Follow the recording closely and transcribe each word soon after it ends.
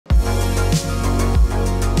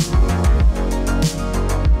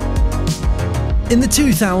In the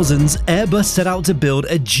 2000s, Airbus set out to build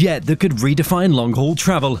a jet that could redefine long-haul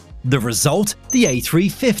travel. The result? The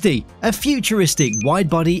A350, a futuristic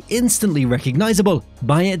wide-body instantly recognizable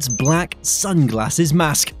by its black sunglasses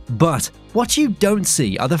mask. But what you don't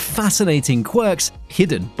see are the fascinating quirks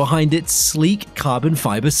hidden behind its sleek carbon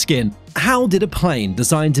fiber skin. How did a plane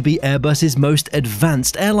designed to be Airbus's most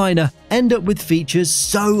advanced airliner end up with features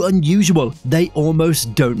so unusual they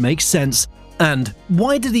almost don't make sense? And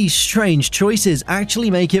why do these strange choices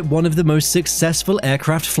actually make it one of the most successful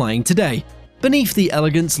aircraft flying today? Beneath the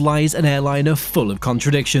elegance lies an airliner full of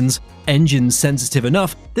contradictions, engines sensitive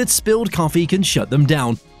enough that spilled coffee can shut them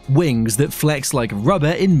down, wings that flex like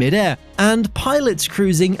rubber in mid-air, and pilots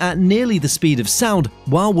cruising at nearly the speed of sound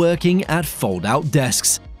while working at fold-out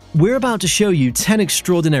desks. We're about to show you 10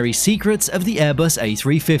 extraordinary secrets of the Airbus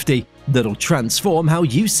A350 that'll transform how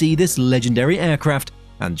you see this legendary aircraft.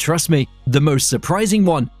 And trust me, the most surprising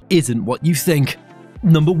one isn't what you think.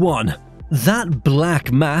 Number 1. That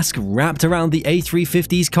black mask wrapped around the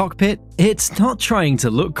A350's cockpit, it's not trying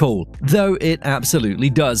to look cool, though it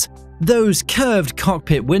absolutely does. Those curved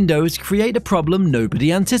cockpit windows create a problem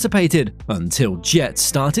nobody anticipated until jets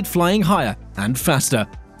started flying higher and faster.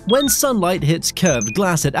 When sunlight hits curved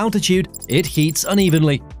glass at altitude, it heats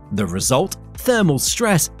unevenly. The result? Thermal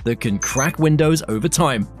stress that can crack windows over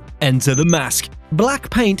time. Enter the mask. Black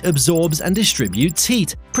paint absorbs and distributes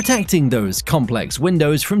heat, protecting those complex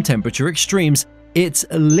windows from temperature extremes. It's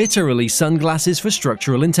literally sunglasses for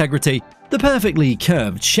structural integrity. The perfectly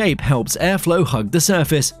curved shape helps airflow hug the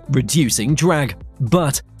surface, reducing drag.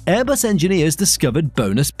 But Airbus engineers discovered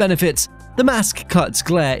bonus benefits. The mask cuts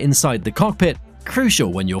glare inside the cockpit,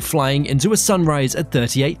 crucial when you're flying into a sunrise at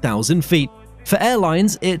 38,000 feet. For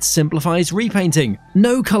airlines, it simplifies repainting.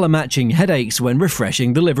 No color matching headaches when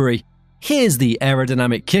refreshing the livery. Here's the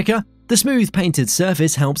aerodynamic kicker. The smooth painted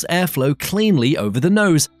surface helps airflow cleanly over the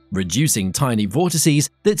nose, reducing tiny vortices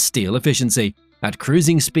that steal efficiency. At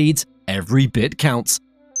cruising speeds, every bit counts.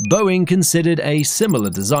 Boeing considered a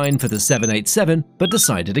similar design for the 787 but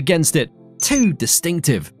decided against it. Too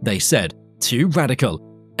distinctive, they said. Too radical.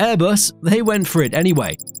 Airbus, they went for it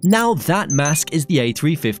anyway. Now that mask is the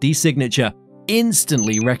A350 signature.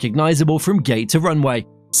 Instantly recognizable from gate to runway.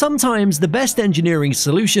 Sometimes the best engineering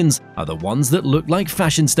solutions are the ones that look like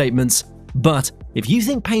fashion statements. But if you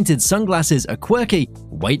think painted sunglasses are quirky,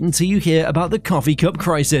 wait until you hear about the coffee cup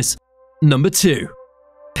crisis. Number 2.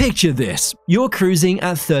 Picture this. You're cruising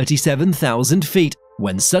at 37,000 feet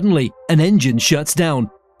when suddenly an engine shuts down.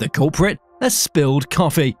 The culprit? A spilled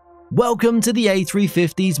coffee. Welcome to the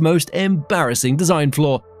A350's most embarrassing design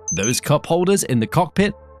flaw. Those cup holders in the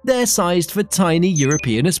cockpit? They're sized for tiny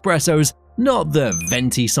European espressos, not the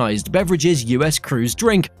venti-sized beverages US crews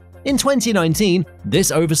drink. In 2019, this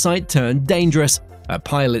oversight turned dangerous. A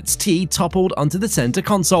pilot's tea toppled onto the center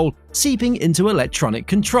console, seeping into electronic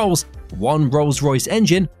controls. One Rolls-Royce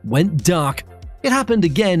engine went dark. It happened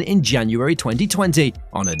again in January 2020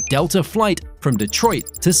 on a Delta flight from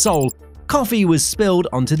Detroit to Seoul. Coffee was spilled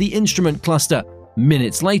onto the instrument cluster.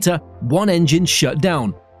 Minutes later, one engine shut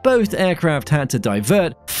down. Both aircraft had to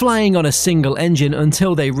divert, flying on a single engine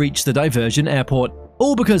until they reached the diversion airport,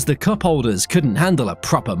 all because the cup holders couldn't handle a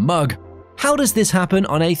proper mug. How does this happen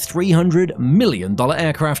on a $300 million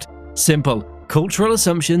aircraft? Simple. Cultural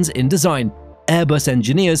assumptions in design. Airbus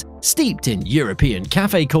engineers, steeped in European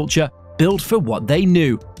cafe culture, built for what they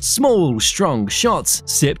knew. Small, strong shots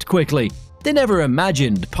sipped quickly. They never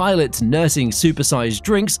imagined pilots nursing supersized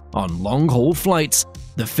drinks on long-haul flights.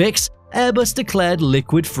 The fix? Airbus declared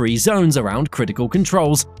liquid-free zones around critical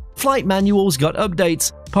controls. Flight manuals got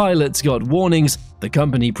updates, pilots got warnings, the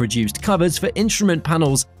company produced covers for instrument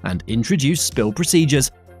panels and introduced spill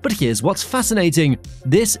procedures. But here's what's fascinating.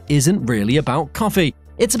 This isn't really about coffee.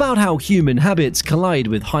 It's about how human habits collide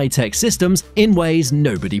with high-tech systems in ways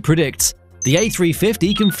nobody predicts. The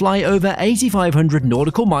A350 can fly over 8,500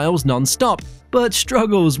 nautical miles non-stop, but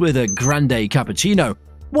struggles with a grande cappuccino.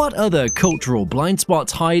 What other cultural blind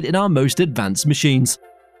spots hide in our most advanced machines?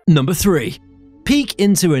 Number 3. Peek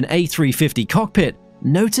into an A350 cockpit.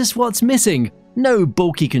 Notice what's missing. No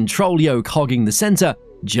bulky control yoke hogging the center,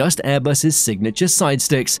 just Airbus's signature side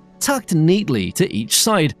sticks, tucked neatly to each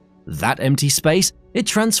side. That empty space, it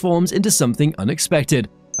transforms into something unexpected.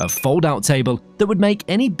 A fold-out table that would make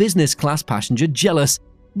any business class passenger jealous.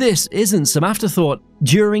 This isn't some afterthought.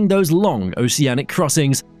 During those long oceanic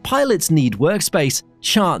crossings, pilots need workspace,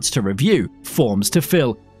 charts to review, forms to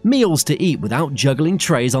fill, meals to eat without juggling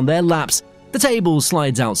trays on their laps. The table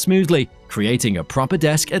slides out smoothly, creating a proper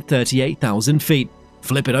desk at 38,000 feet.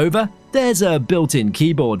 Flip it over, there's a built-in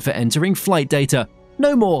keyboard for entering flight data.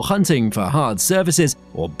 No more hunting for hard surfaces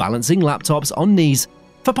or balancing laptops on knees.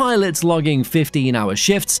 For pilots logging 15-hour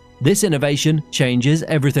shifts, this innovation changes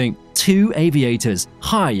everything. 2 aviators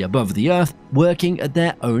high above the earth working at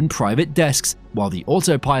their own private desks while the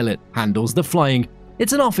autopilot handles the flying.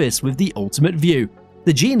 It's an office with the ultimate view.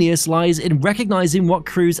 The genius lies in recognizing what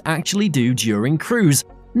crews actually do during cruise.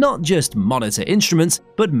 Not just monitor instruments,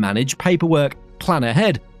 but manage paperwork, plan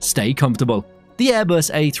ahead, stay comfortable. The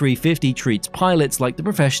Airbus A350 treats pilots like the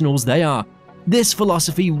professionals they are. This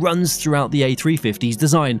philosophy runs throughout the A350's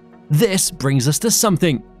design. This brings us to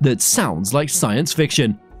something that sounds like science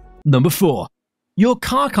fiction. Number 4. Your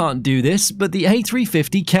car can't do this, but the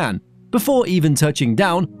A350 can. Before even touching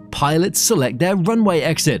down, pilots select their runway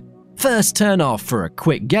exit. First turn off for a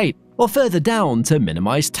quick gate, or further down to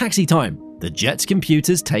minimize taxi time. The jet's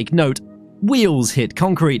computers take note. Wheels hit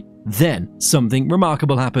concrete. Then something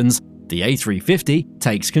remarkable happens. The A350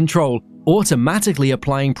 takes control, automatically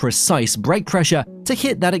applying precise brake pressure to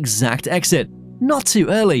hit that exact exit. Not too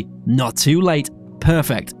early, not too late,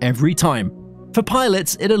 perfect every time. For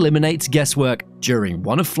pilots, it eliminates guesswork during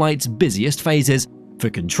one of flight's busiest phases. For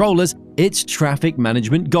controllers, it's traffic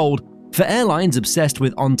management gold. For airlines obsessed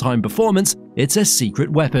with on-time performance, it's a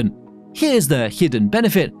secret weapon. Here's the hidden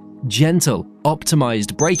benefit. Gentle,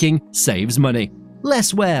 optimized braking saves money.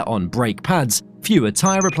 Less wear on brake pads, fewer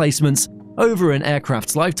tire replacements. Over an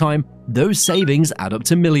aircraft's lifetime, those savings add up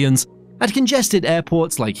to millions. At congested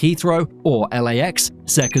airports like Heathrow or LAX,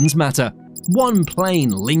 seconds matter. One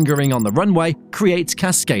plane lingering on the runway creates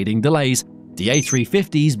cascading delays. The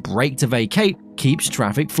A350's brake to vacate keeps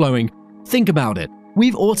traffic flowing. Think about it.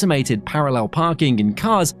 We've automated parallel parking in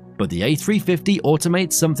cars, but the A350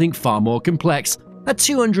 automates something far more complex. A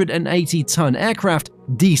 280-ton aircraft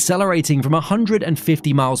decelerating from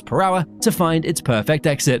 150 miles per hour to find its perfect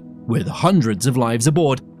exit, with hundreds of lives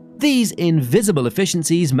aboard. These invisible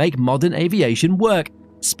efficiencies make modern aviation work.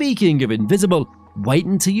 Speaking of invisible, wait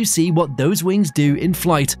until you see what those wings do in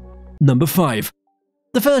flight. Number 5.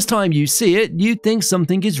 The first time you see it, you'd think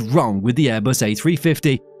something is wrong with the Airbus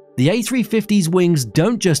A350. The A350's wings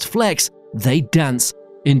don't just flex, they dance.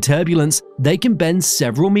 In turbulence, they can bend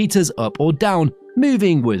several meters up or down,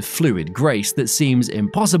 moving with fluid grace that seems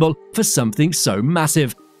impossible for something so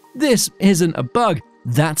massive. This isn't a bug,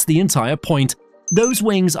 that's the entire point. Those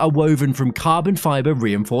wings are woven from carbon fiber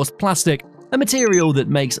reinforced plastic, a material that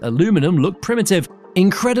makes aluminum look primitive,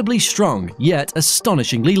 incredibly strong yet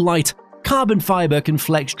astonishingly light. Carbon fiber can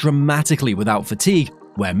flex dramatically without fatigue.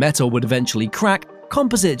 Where metal would eventually crack,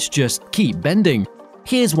 composites just keep bending.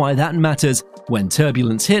 Here's why that matters. When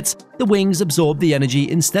turbulence hits, the wings absorb the energy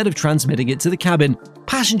instead of transmitting it to the cabin.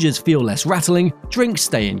 Passengers feel less rattling, drinks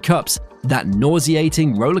stay in cups. That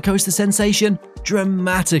nauseating rollercoaster sensation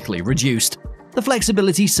dramatically reduced. The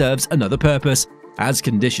flexibility serves another purpose. As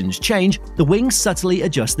conditions change, the wings subtly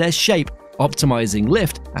adjust their shape, optimizing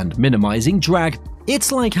lift and minimizing drag.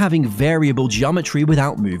 It's like having variable geometry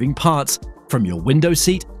without moving parts. From your window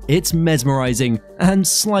seat, it's mesmerizing and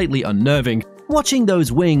slightly unnerving. Watching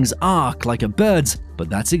those wings arc like a bird's, but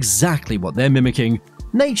that's exactly what they're mimicking.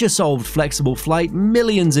 Nature solved flexible flight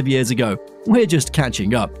millions of years ago. We're just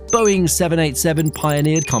catching up. Boeing 787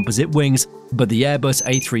 pioneered composite wings, but the Airbus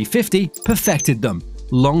A350 perfected them.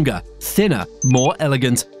 Longer, thinner, more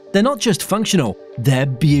elegant. They're not just functional, they're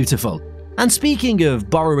beautiful. And speaking of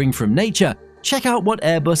borrowing from nature, check out what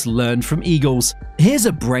Airbus learned from eagles. Here's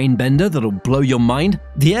a brain bender that'll blow your mind.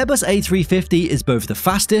 The Airbus A350 is both the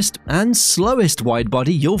fastest and slowest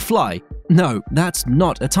widebody you'll fly. No, that's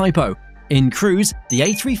not a typo. In cruise, the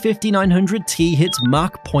A350-900T hits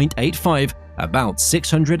Mach 0.85, about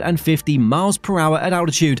 650 miles per hour at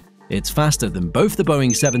altitude. It's faster than both the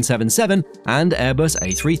Boeing 777 and Airbus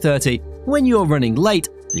A330. When you're running late,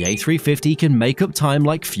 the A350 can make up time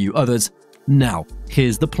like few others. Now,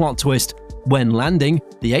 here's the plot twist. When landing,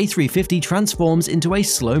 the A350 transforms into a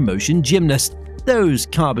slow-motion gymnast. Those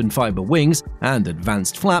carbon fiber wings and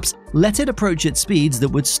advanced flaps let it approach at speeds that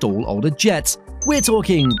would stall older jets. We're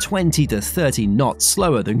talking 20 to 30 knots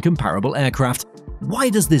slower than comparable aircraft. Why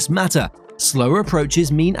does this matter? Slower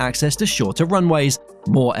approaches mean access to shorter runways,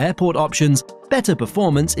 more airport options, better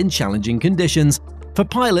performance in challenging conditions. For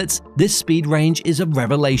pilots, this speed range is a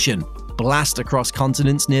revelation. Blast across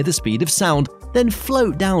continents near the speed of sound, then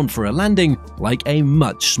float down for a landing like a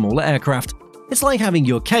much smaller aircraft. It's like having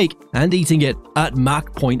your cake and eating it at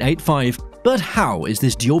Mach 0.85. But how is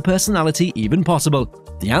this dual personality even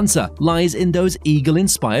possible? The answer lies in those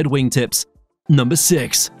eagle-inspired wingtips. Number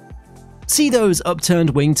 6. See those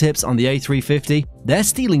upturned wingtips on the A350? They're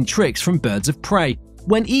stealing tricks from birds of prey.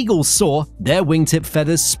 When eagles soar, their wingtip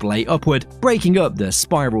feathers splay upward, breaking up the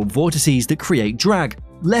spiral vortices that create drag.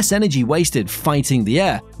 Less energy wasted fighting the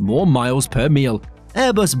air, more miles per meal.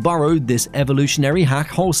 Airbus borrowed this evolutionary hack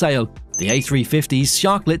wholesale. The A350's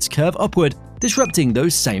sharklets curve upward, disrupting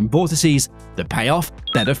those same vortices. The payoff?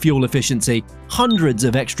 Better fuel efficiency, hundreds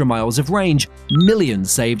of extra miles of range,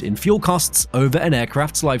 millions saved in fuel costs over an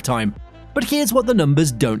aircraft's lifetime. But here's what the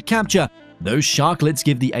numbers don't capture. Those sharklets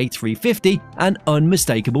give the A350 an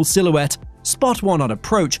unmistakable silhouette. Spot one on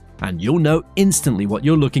approach, and you'll know instantly what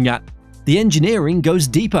you're looking at. The engineering goes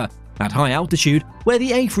deeper. At high altitude, where the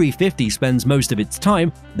A350 spends most of its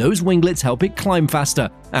time, those winglets help it climb faster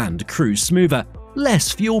and cruise smoother.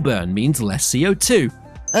 Less fuel burn means less CO2.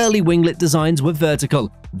 Early winglet designs were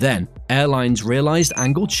vertical. Then, airlines realized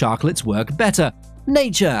angled sharklets work better.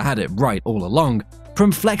 Nature had it right all along.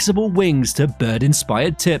 From flexible wings to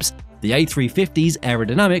bird-inspired tips, the A350's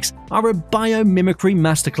aerodynamics are a biomimicry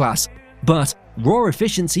masterclass. But raw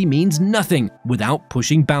efficiency means nothing without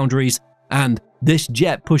pushing boundaries. And this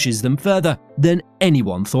jet pushes them further than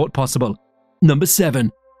anyone thought possible. Number 7.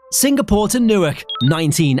 Singapore to Newark,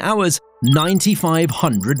 19 hours,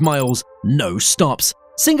 9,500 miles, no stops.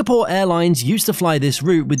 Singapore Airlines used to fly this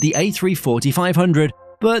route with the A340-500,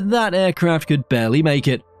 but that aircraft could barely make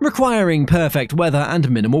it, requiring perfect weather and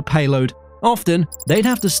minimal payload. Often, they'd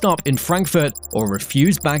have to stop in Frankfurt or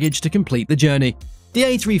refuse baggage to complete the journey. The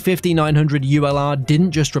A350-900 ULR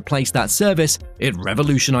didn't just replace that service, it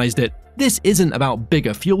revolutionized it. This isn't about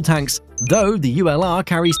bigger fuel tanks, though the ULR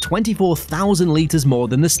carries 24,000 liters more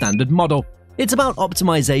than the standard model. It's about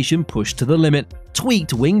optimization pushed to the limit,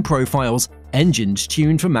 tweaked wing profiles, engines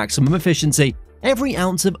tuned for maximum efficiency, every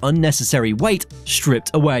ounce of unnecessary weight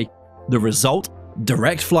stripped away. The result?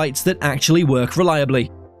 Direct flights that actually work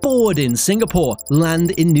reliably. Board in Singapore,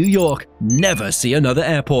 land in New York, never see another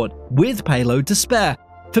airport, with payload to spare.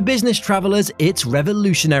 For business travelers, it's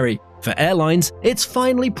revolutionary. For airlines, it's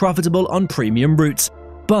finally profitable on premium routes.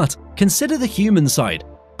 But consider the human side.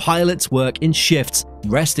 Pilots work in shifts,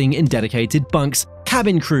 resting in dedicated bunks.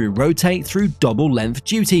 Cabin crew rotate through double-length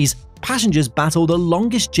duties. Passengers battle the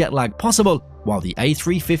longest jet lag possible, while the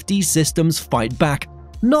A350 systems fight back.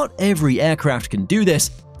 Not every aircraft can do this.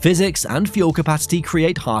 Physics and fuel capacity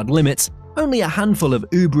create hard limits. Only a handful of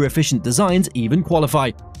uber-efficient designs even qualify.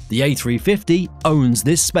 The A350 owns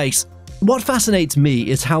this space. What fascinates me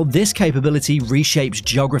is how this capability reshapes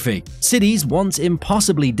geography. Cities once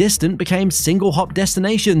impossibly distant became single-hop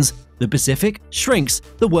destinations. The Pacific shrinks,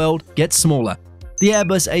 the world gets smaller. The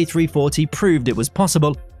Airbus A340 proved it was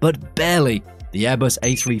possible, but barely. The Airbus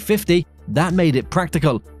A350, that made it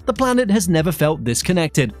practical. The planet has never felt this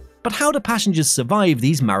connected. But how do passengers survive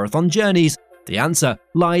these marathon journeys? The answer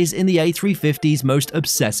lies in the A350's most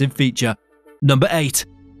obsessive feature. Number 8.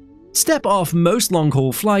 Step off most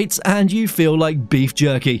long-haul flights and you feel like beef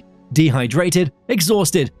jerky. Dehydrated,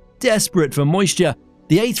 exhausted, desperate for moisture.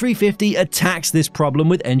 The A350 attacks this problem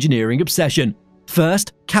with engineering obsession.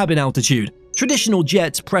 First, cabin altitude. Traditional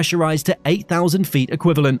jets pressurized to 8,000 feet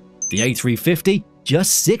equivalent. The A350,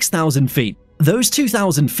 just 6,000 feet. Those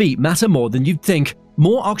 2,000 feet matter more than you'd think.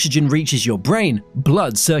 More oxygen reaches your brain,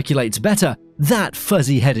 blood circulates better. That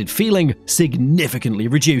fuzzy-headed feeling significantly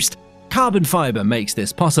reduced. Carbon fiber makes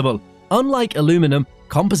this possible. Unlike aluminum,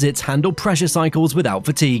 composites handle pressure cycles without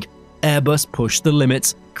fatigue. Airbus pushed the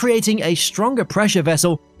limits, creating a stronger pressure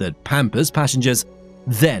vessel that pampers passengers.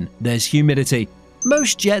 Then there's humidity.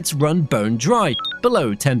 Most jets run bone dry,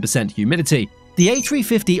 below 10% humidity. The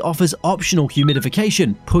A350 offers optional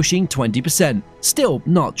humidification, pushing 20%. Still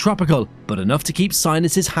not tropical, but enough to keep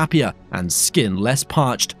sinuses happier and skin less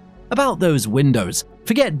parched. About those windows,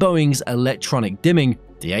 forget Boeing's electronic dimming.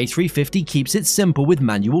 The A350 keeps it simple with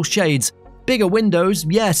manual shades. Bigger windows,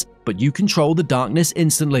 yes, but you control the darkness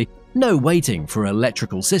instantly. No waiting for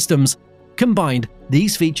electrical systems. Combined,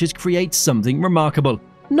 these features create something remarkable.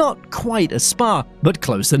 Not quite a spa, but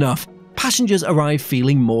close enough. Passengers arrive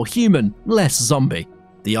feeling more human, less zombie.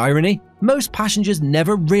 The irony? Most passengers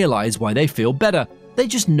never realize why they feel better. They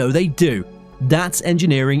just know they do. That's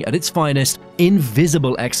engineering at its finest,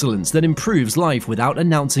 invisible excellence that improves life without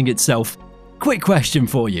announcing itself. Quick question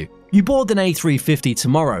for you. You board an A350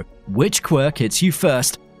 tomorrow. Which quirk hits you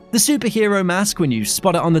first? The superhero mask when you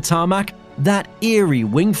spot it on the tarmac? That eerie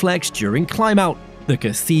wing flex during climb out? The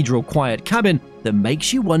cathedral quiet cabin that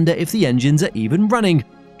makes you wonder if the engines are even running?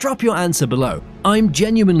 Drop your answer below. I'm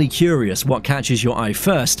genuinely curious what catches your eye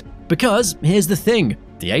first. Because here's the thing,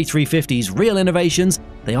 the A350's real innovations,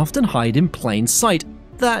 they often hide in plain sight.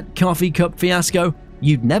 That coffee cup fiasco,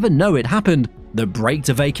 you'd never know it happened. The brake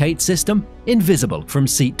to vacate system, invisible from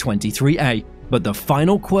seat 23A. But the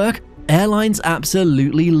final quirk, Airlines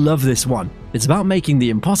absolutely love this one. It's about making the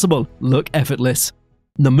impossible look effortless.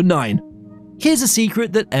 Number 9. Here's a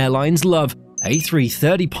secret that airlines love.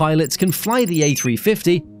 A330 pilots can fly the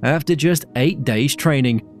A350 after just 8 days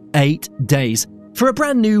training. 8 days. For a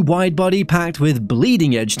brand new widebody packed with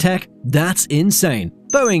bleeding-edge tech, that's insane.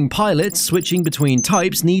 Boeing pilots switching between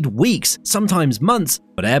types need weeks, sometimes months,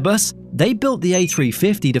 but Airbus, they built the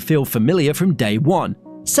A350 to feel familiar from day one.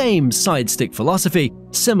 Same side-stick philosophy,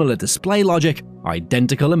 similar display logic,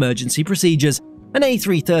 identical emergency procedures. An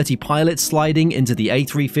A330 pilot sliding into the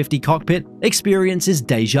A350 cockpit experiences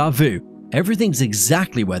déjà vu. Everything's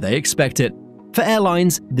exactly where they expect it. For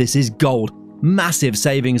airlines, this is gold. Massive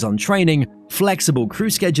savings on training, flexible crew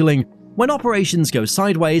scheduling. When operations go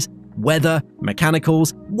sideways, weather,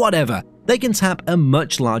 mechanicals, whatever, they can tap a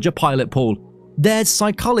much larger pilot pool. There's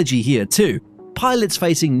psychology here too. Pilots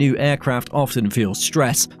facing new aircraft often feel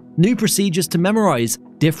stress. New procedures to memorize,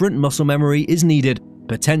 different muscle memory is needed,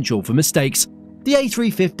 potential for mistakes. The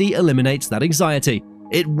A350 eliminates that anxiety.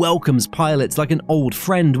 It welcomes pilots like an old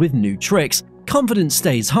friend with new tricks. Confidence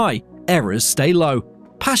stays high, errors stay low.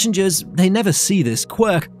 Passengers, they never see this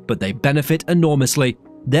quirk, but they benefit enormously.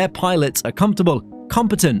 Their pilots are comfortable,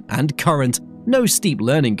 competent, and current. No steep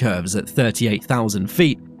learning curves at 38,000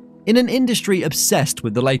 feet. In an industry obsessed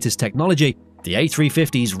with the latest technology, the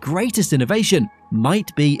A350's greatest innovation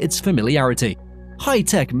might be its familiarity.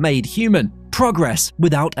 High-tech made human, progress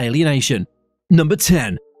without alienation. Number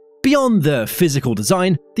 10. Beyond the physical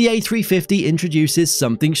design, the A350 introduces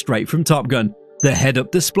something straight from Top Gun, the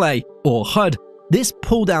head-up display, or HUD. This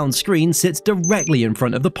pull-down screen sits directly in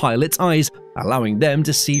front of the pilot's eyes, allowing them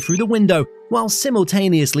to see through the window while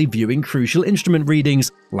simultaneously viewing crucial instrument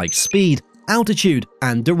readings like speed, altitude,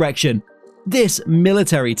 and direction. This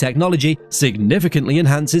military technology significantly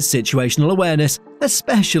enhances situational awareness,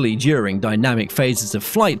 especially during dynamic phases of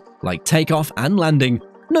flight like takeoff and landing.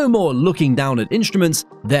 No more looking down at instruments,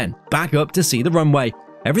 then back up to see the runway.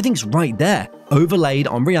 Everything's right there, overlaid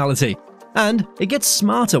on reality. And it gets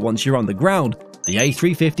smarter once you're on the ground. The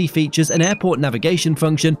A350 features an airport navigation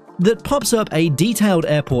function that pops up a detailed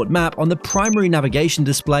airport map on the primary navigation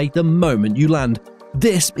display the moment you land.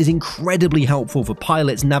 This is incredibly helpful for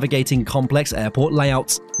pilots navigating complex airport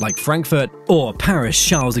layouts like Frankfurt or Paris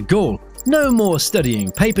Charles de Gaulle. No more studying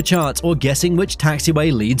paper charts or guessing which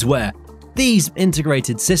taxiway leads where. These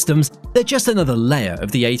integrated systems, they're just another layer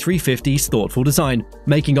of the A350's thoughtful design,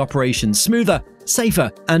 making operations smoother, safer,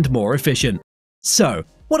 and more efficient. So,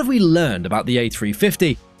 what have we learned about the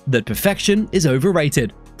A350? That perfection is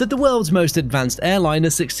overrated, that the world's most advanced airliner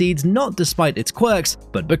succeeds not despite its quirks,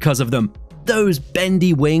 but because of them. Those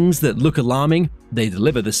bendy wings that look alarming, they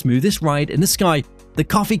deliver the smoothest ride in the sky. The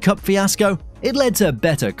coffee cup fiasco, it led to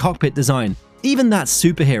better cockpit design. Even that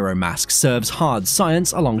superhero mask serves hard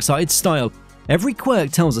science alongside style. Every quirk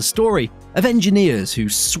tells a story of engineers who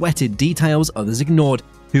sweated details others ignored,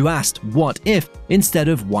 who asked what if instead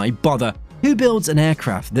of why bother, who builds an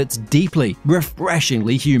aircraft that's deeply,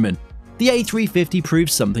 refreshingly human. The A350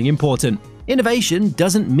 proves something important. Innovation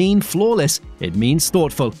doesn't mean flawless, it means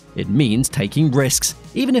thoughtful, it means taking risks,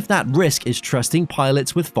 even if that risk is trusting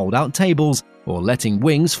pilots with fold-out tables or letting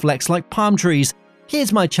wings flex like palm trees.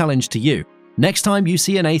 Here's my challenge to you. Next time you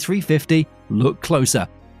see an A350, look closer.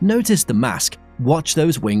 Notice the mask, watch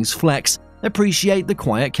those wings flex, appreciate the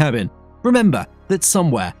quiet cabin. Remember that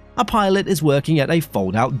somewhere, a pilot is working at a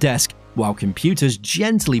fold-out desk, while computers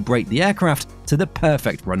gently brake the aircraft to the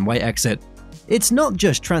perfect runway exit. It's not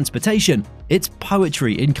just transportation, it's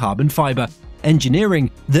poetry in carbon fiber, engineering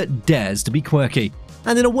that dares to be quirky.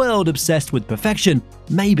 And in a world obsessed with perfection,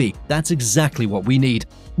 maybe that's exactly what we need.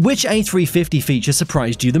 Which A350 feature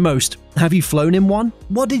surprised you the most? Have you flown in one?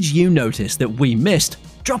 What did you notice that we missed?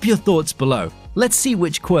 Drop your thoughts below. Let's see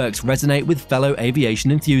which quirks resonate with fellow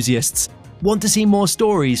aviation enthusiasts. Want to see more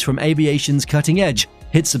stories from aviation's cutting edge?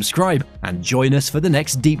 Hit subscribe and join us for the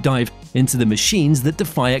next deep dive into the machines that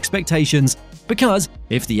defy expectations. Because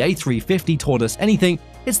if the A350 taught us anything,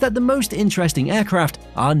 it's that the most interesting aircraft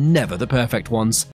are never the perfect ones.